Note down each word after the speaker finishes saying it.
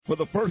for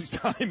the first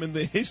time in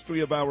the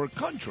history of our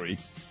country,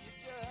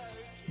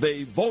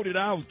 they voted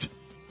out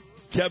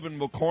Kevin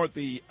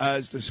McCarthy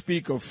as the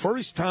Speaker.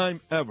 First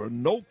time ever.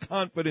 No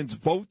confidence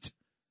vote.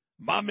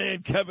 My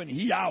man Kevin,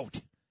 he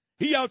out.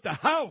 He out the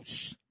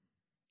House.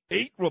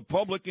 8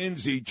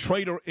 Republicans, the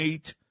traitor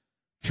 8,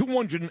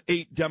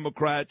 208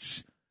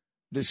 Democrats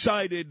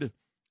decided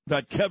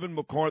that Kevin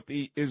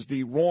McCarthy is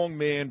the wrong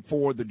man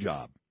for the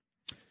job.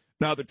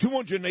 Now, the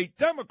 208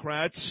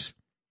 Democrats,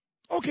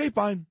 okay,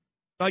 fine.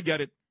 I get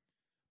it.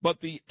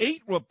 But the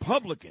 8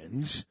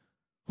 Republicans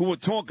who were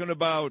talking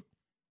about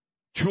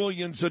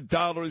trillions of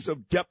dollars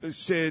of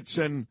deficits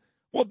and,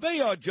 well, they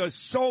are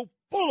just so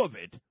full of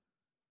it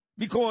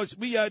because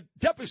we had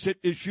deficit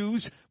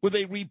issues with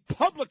a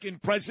Republican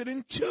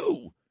president,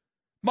 too.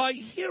 My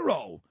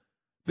hero,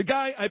 the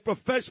guy I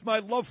profess my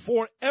love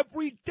for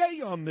every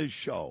day on this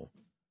show.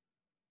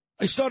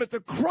 I started to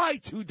cry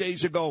 2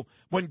 days ago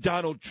when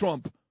Donald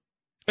Trump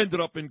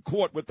ended up in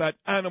court with that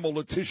animal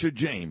Letitia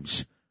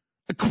James.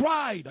 I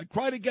cried. I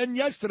cried again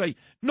yesterday.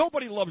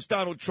 Nobody loves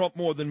Donald Trump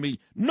more than me.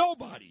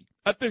 Nobody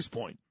at this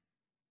point.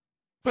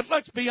 But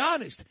let's be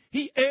honest.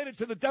 He added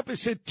to the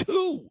deficit,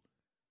 too.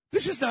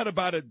 This is not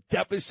about a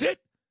deficit.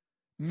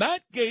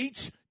 Matt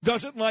Gaetz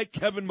doesn't like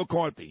Kevin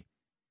McCarthy.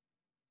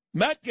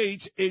 Matt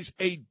Gaetz is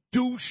a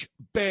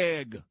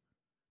douchebag.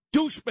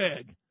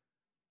 Douchebag.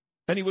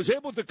 And he was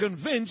able to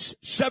convince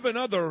 7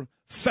 other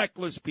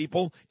feckless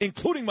people,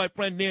 including my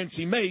friend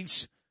Nancy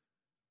Mace,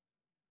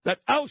 that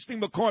ousting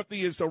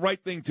McCarthy is the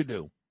right thing to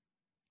do.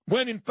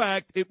 When, in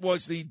fact, it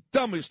was the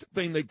dumbest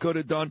thing they could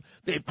have done.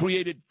 They've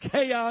created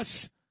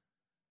chaos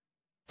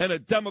and a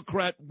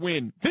Democrat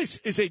win. This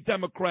is a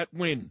Democrat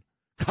win.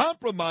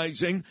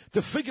 Compromising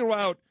to figure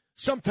out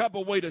some type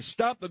of way to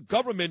stop the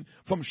government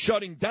from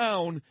shutting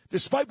down,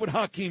 despite what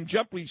Hakeem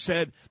Jeffries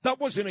said, that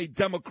wasn't a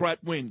Democrat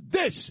win.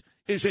 This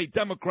is a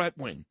Democrat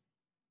win.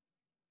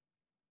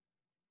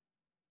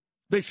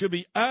 They should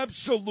be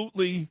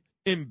absolutely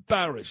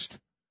embarrassed.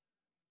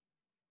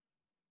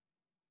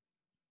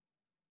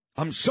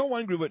 I'm so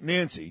angry with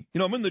Nancy. You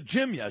know, I'm in the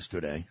gym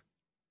yesterday,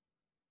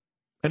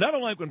 and I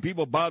don't like when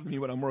people bother me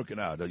when I'm working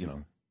out, you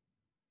know.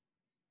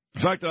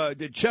 In fact, I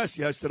did chest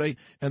yesterday,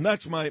 and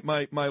that's my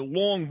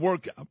long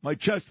workout, my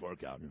chest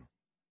workout. You know.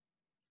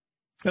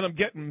 And I'm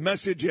getting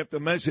message after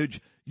message.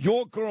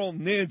 Your girl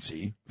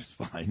Nancy,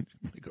 fine,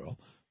 my girl,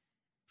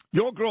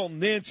 your girl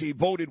Nancy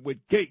voted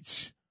with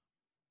Gaetz.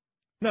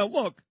 Now,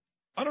 look,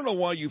 I don't know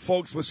why you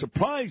folks were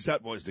surprised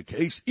that was the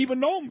case.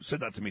 Even Noam said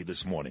that to me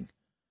this morning.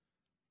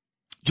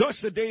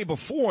 Just the day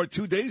before,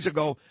 2 days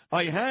ago,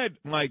 I had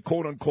my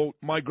quote-unquote,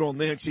 my girl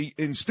Nancy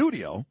in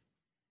studio,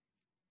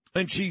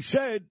 and she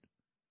said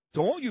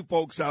to all you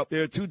folks out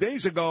there 2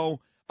 days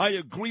ago, I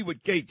agree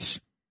with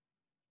Gaetz.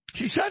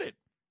 She said it.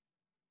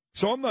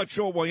 So I'm not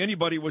sure why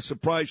anybody was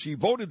surprised she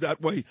voted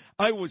that way.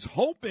 I was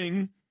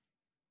hoping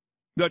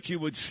that she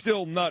would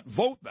still not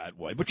vote that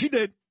way, but she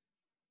did.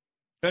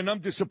 And I'm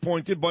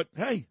disappointed, but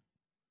hey,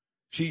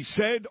 she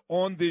said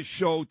on this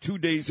show 2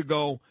 days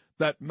ago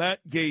that Matt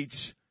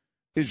Gaetz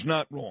is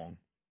not wrong.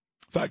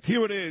 In fact,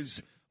 here it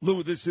is,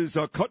 Lou, this is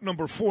cut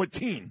number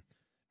 14.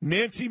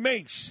 Nancy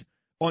Mace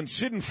on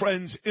Sid and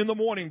Friends in the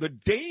morning, the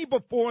day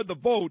before the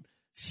vote,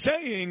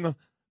 saying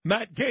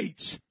Matt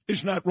Gaetz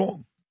is not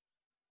wrong.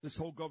 This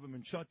whole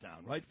government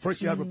shutdown, right?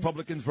 First you had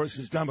Republicans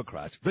versus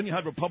Democrats. Then you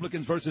had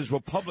Republicans versus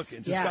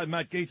Republicans. This guy,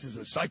 Matt Gaetz, is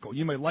a psycho.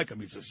 You may like him.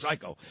 He's a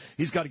psycho.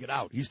 He's got to get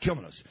out. He's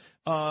killing us.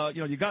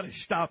 You got to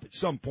stop at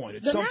some point.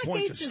 At some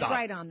point, Matt Gaetz is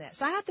right on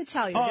this. I have to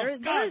tell you.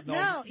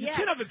 You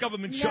can't have the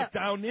government shut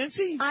down,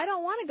 Nancy. I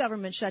don't want a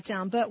government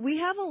shutdown, but we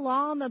have a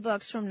law on the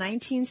books from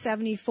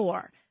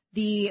 1974,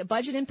 the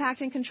Budget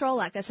Impact and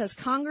Control Act, that says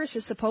Congress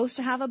is supposed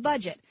to have a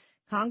budget.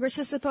 Congress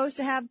is supposed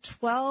to have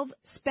 12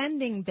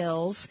 spending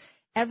bills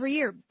every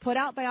year, put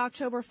out by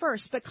October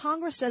 1st, but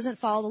Congress doesn't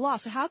follow the law.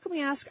 So how can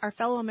we ask our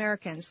fellow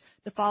Americans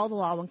to follow the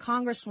law when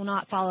Congress will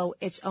not follow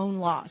its own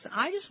laws? And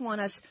I just want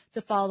us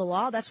to follow the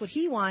law. That's what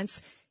he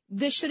wants.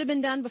 This should have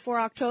been done before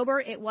October.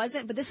 It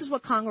wasn't, but this is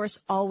what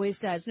Congress always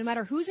does. No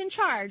matter who's in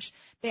charge,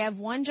 they have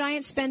one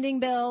giant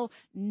spending bill,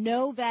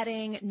 no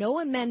vetting,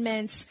 no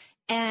amendments,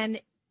 and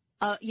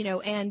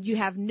and you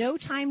have no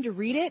time to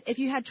read it. If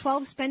you had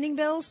 12 spending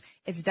bills,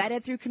 it's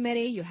vetted through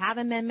committee. You have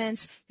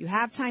amendments. You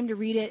have time to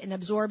read it and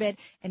absorb it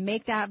and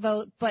make that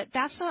vote. But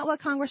that's not what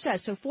Congress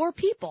says. So 4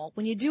 people,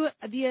 when you do it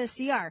via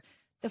CR,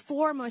 the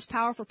 4 most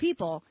powerful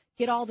people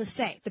get all the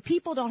say. The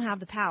people don't have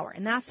the power.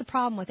 And that's the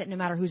problem with it, no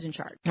matter who's in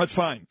charge. That's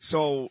fine.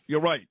 So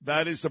you're right.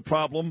 That is the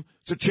problem,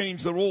 to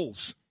change the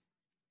rules.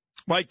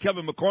 Mike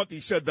Kevin McCarthy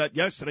said that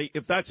yesterday.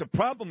 If that's a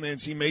problem,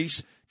 Nancy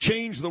Mace,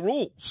 change the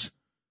rules.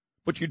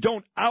 But you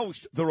don't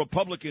oust the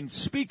Republican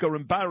speaker,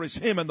 embarrass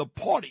him and the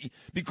party,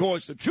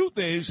 because the truth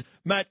is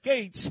Matt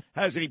Gaetz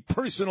has a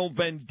personal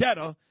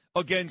vendetta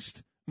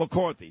against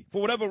McCarthy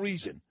for whatever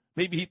reason.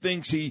 Maybe he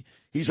thinks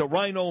he's a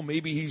rhino.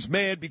 Maybe he's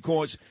mad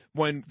because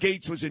when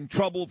Gaetz was in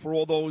trouble for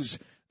all those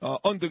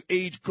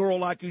underage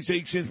girl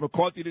accusations,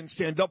 McCarthy didn't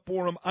stand up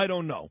for him. I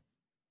don't know.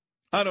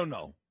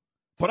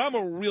 But I'm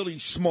a really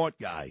smart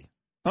guy.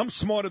 I'm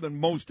smarter than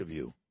most of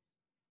you.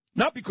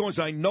 Not because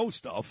I know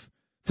stuff.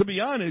 To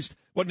be honest,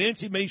 what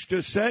Nancy Mace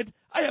just said,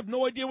 I have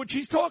no idea what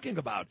she's talking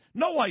about.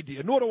 No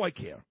idea, nor do I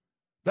care.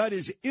 That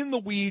is in the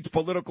weeds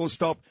political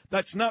stuff.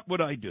 That's not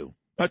what I do.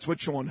 That's what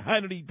Sean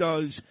Hannity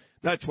does.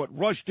 That's what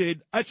Rush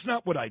did. That's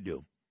not what I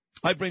do.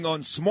 I bring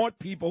on smart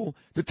people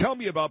to tell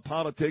me about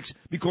politics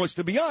because,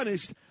 to be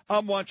honest,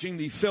 I'm watching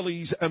the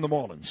Phillies and the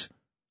Marlins.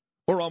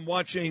 Or I'm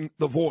watching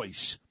The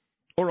Voice.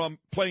 Or I'm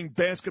playing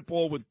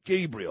basketball with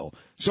Gabriel.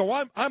 So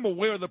I'm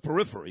aware of the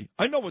periphery.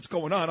 I know what's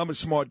going on. I'm a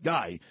smart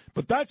guy.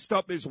 But that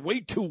stuff is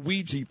way too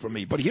weedsy for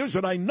me. But here's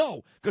what I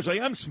know, because I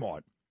am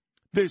smart.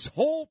 This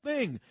whole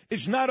thing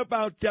is not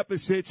about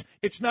deficits.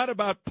 It's not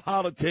about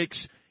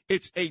politics.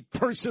 It's a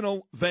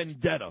personal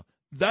vendetta.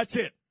 That's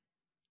it.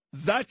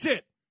 That's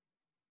it.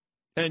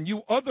 And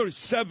you other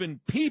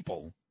 7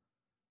 people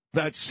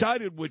that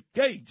sided with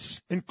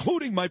Gates,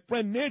 including my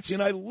friend Nancy,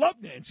 and I love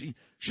Nancy,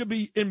 should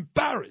be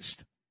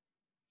embarrassed.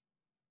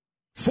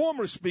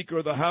 Former Speaker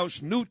of the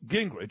House, Newt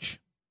Gingrich,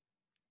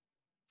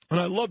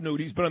 and I love Newt,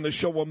 he's been on the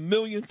show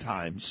 1,000,000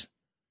 times,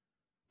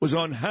 was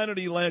on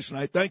Hannity last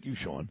night. Thank you,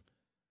 Sean.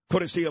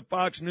 Courtesy of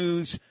Fox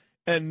News,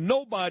 and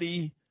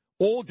nobody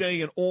all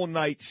day and all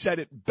night said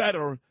it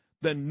better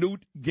than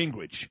Newt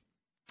Gingrich.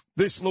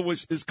 This,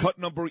 Lewis, is cut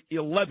number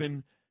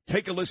 11.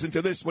 Take a listen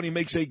to this when he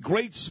makes a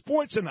great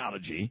sports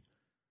analogy.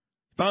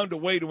 Found a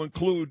way to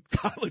include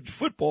college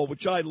football,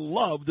 which I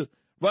loved,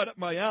 right up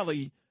my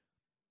alley.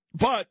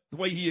 But the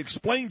way he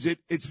explains it,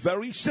 it's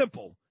very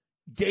simple.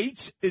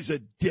 Gates is a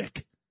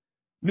dick.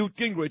 Newt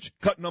Gingrich,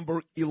 cut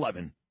number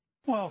 11.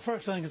 Well,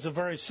 first, I think it's a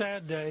very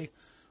sad day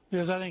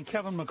because I think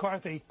Kevin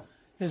McCarthy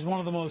is one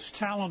of the most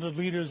talented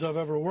leaders I've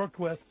ever worked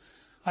with.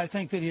 I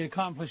think that he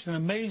accomplished an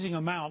amazing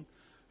amount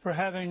for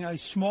having a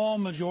small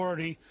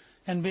majority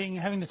and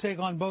having to take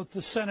on both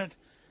the Senate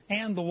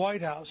and the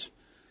White House.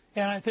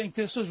 And I think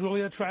this is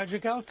really a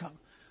tragic outcome.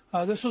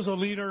 This was a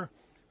leader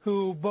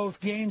who both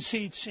gained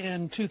seats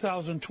in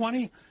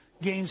 2020,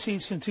 gained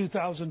seats in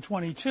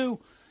 2022,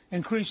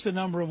 increased the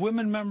number of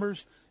women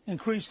members,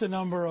 increased the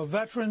number of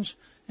veterans,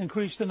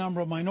 increased the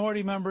number of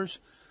minority members,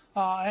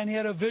 and he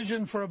had a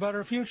vision for a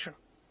better future.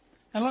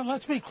 And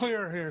let's be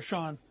clear here,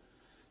 Sean.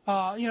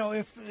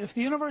 If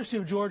the University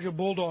of Georgia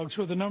Bulldogs,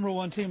 who are the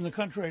 #1 team in the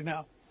country right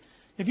now,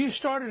 if you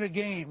started a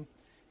game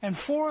and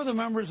 4 of the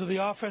members of the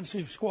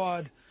offensive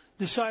squad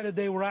decided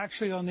they were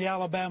actually on the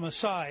Alabama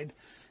side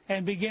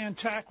and began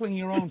tackling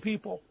your own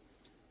people,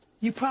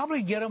 you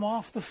probably get them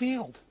off the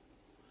field.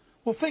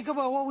 Well, think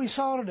about what we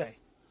saw today.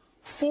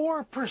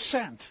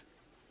 4%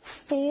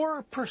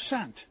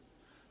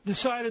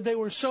 decided they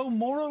were so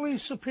morally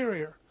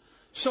superior,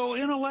 so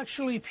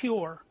intellectually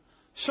pure,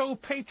 so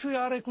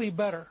patriotically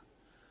better,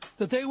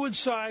 that they would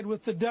side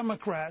with the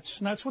Democrats,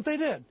 and that's what they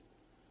did,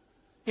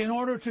 in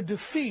order to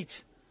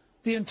defeat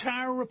the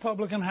entire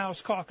Republican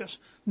House caucus.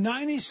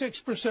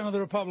 96% of the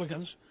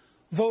Republicans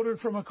voted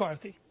for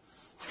McCarthy.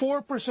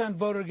 4%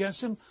 voted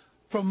against him.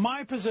 From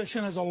my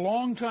position as a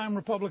longtime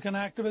Republican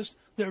activist,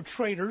 they're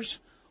traitors.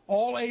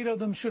 All 8 of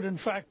them should, in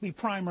fact, be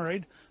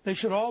primaried. They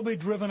should all be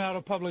driven out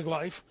of public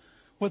life.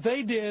 What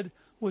they did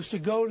was to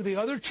go to the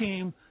other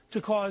team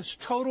to cause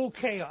total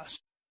chaos.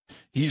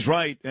 He's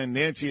right, and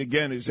Nancy,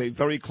 again, is a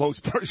very close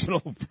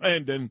personal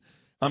friend, and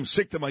I'm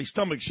sick to my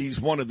stomach.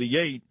 She's one of the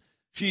 8.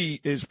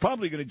 She is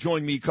probably going to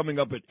join me coming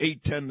up at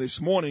 8:10 this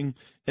morning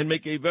and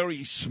make a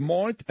very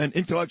smart and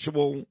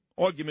intellectual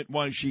argument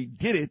why she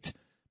did it.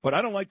 But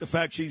I don't like the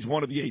fact she's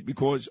one of the 8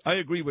 because I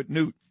agree with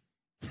Newt.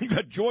 You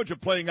got Georgia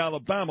playing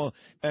Alabama,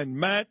 and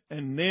Matt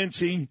and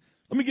Nancy.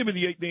 Let me give you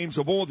the 8 names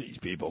of all these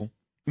people.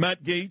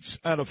 Matt Gaetz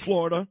out of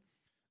Florida.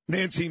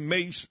 Nancy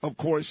Mace, of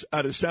course,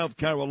 out of South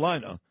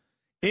Carolina.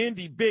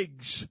 Andy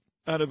Biggs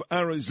out of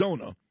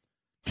Arizona.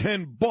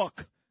 Ken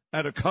Buck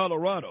out of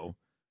Colorado.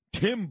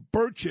 Tim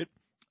Burchett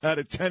out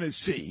of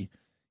Tennessee.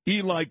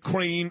 Eli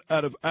Crane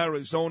out of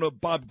Arizona.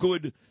 Bob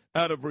Good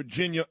out of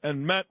Virginia.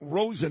 And Matt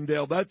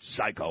Rosendale, that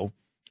psycho,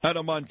 out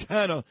of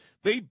Montana.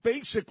 They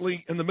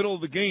basically, in the middle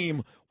of the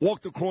game,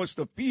 walked across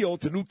the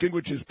field to Newt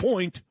Gingrich's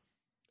point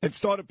and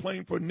started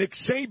playing for Nick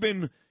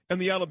Saban and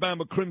the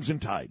Alabama Crimson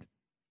Tide.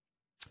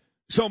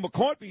 So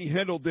McCarthy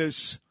handled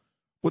this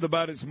with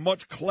about as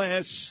much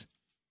class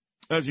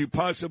as you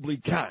possibly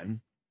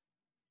can.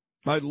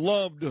 I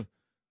loved,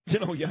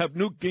 you have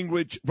Newt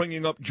Gingrich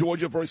bringing up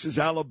Georgia versus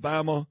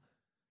Alabama.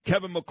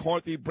 Kevin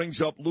McCarthy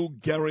brings up Lou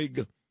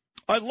Gehrig.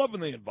 I love when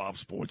they involve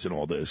sports in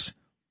all this.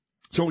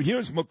 So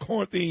here's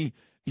McCarthy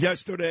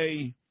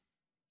yesterday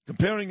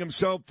comparing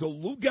himself to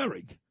Lou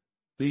Gehrig,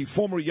 the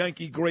former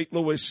Yankee great.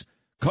 Lewis,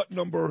 cut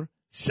number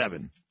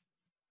 7.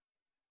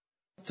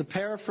 To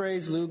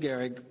paraphrase Lou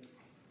Gehrig,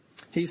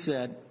 he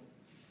said,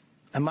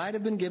 "I might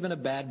have been given a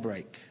bad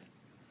break,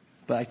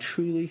 but I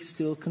truly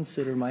still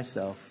consider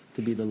myself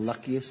to be the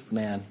luckiest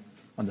man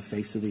on the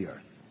face of the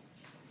earth.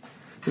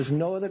 There's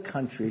no other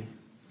country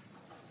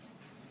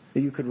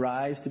that you could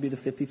rise to be the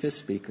 55th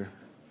speaker,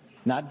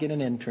 not get an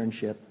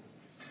internship,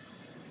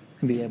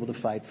 and be able to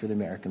fight for the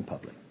American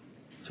public.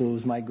 So it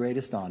was my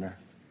greatest honor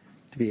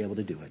to be able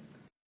to do it."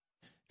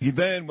 He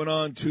then went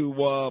on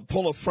to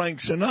pull a Frank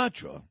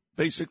Sinatra,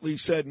 basically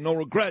said, no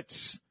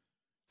regrets.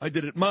 I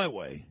did it my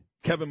way.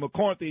 Kevin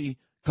McCarthy,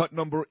 cut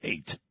number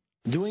 8.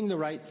 Doing the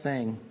right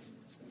thing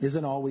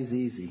isn't always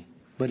easy,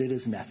 but it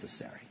is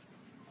necessary.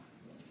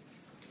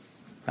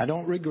 I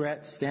don't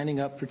regret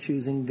standing up for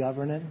choosing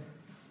governance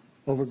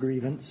over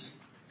grievance.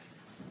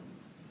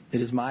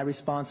 It is my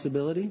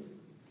responsibility.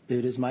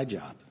 It is my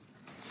job.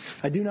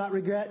 I do not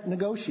regret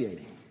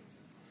negotiating.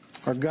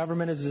 Our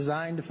government is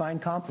designed to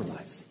find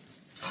compromise.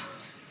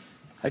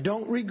 I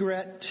don't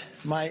regret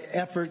my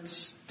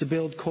efforts to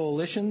build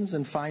coalitions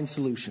and find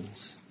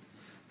solutions.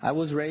 I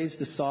was raised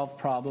to solve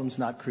problems,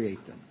 not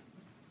create them.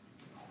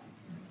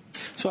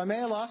 So I may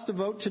have lost a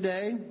vote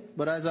today,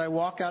 but as I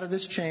walk out of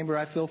this chamber,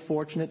 I feel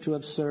fortunate to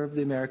have served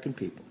the American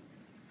people.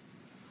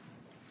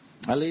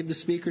 I leave the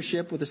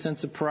speakership with a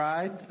sense of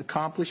pride,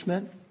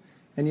 accomplishment,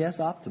 and yes,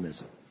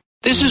 optimism.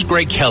 This is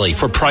Greg Kelly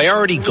for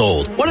Priority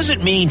Gold. What does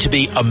it mean to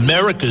be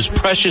America's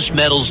precious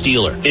metals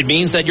dealer? It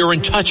means that you're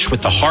in touch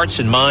with the hearts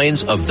and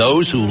minds of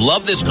those who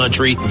love this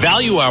country,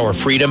 value our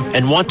freedom,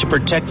 and want to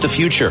protect the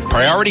future.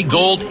 Priority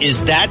Gold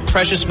is that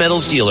precious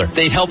metals dealer.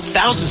 They've helped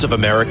thousands of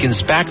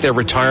Americans back their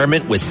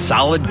retirement with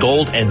solid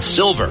gold and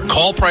silver.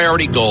 Call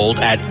Priority Gold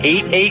at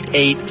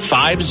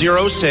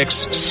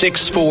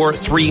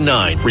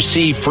 888-506-6439.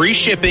 Receive free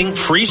shipping,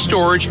 free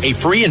storage, a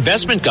free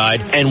investment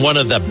guide, and one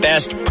of the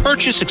best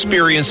purchase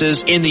experiences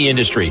in the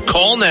industry.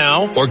 Call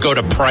now or go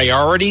to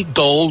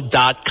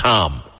PriorityGold.com.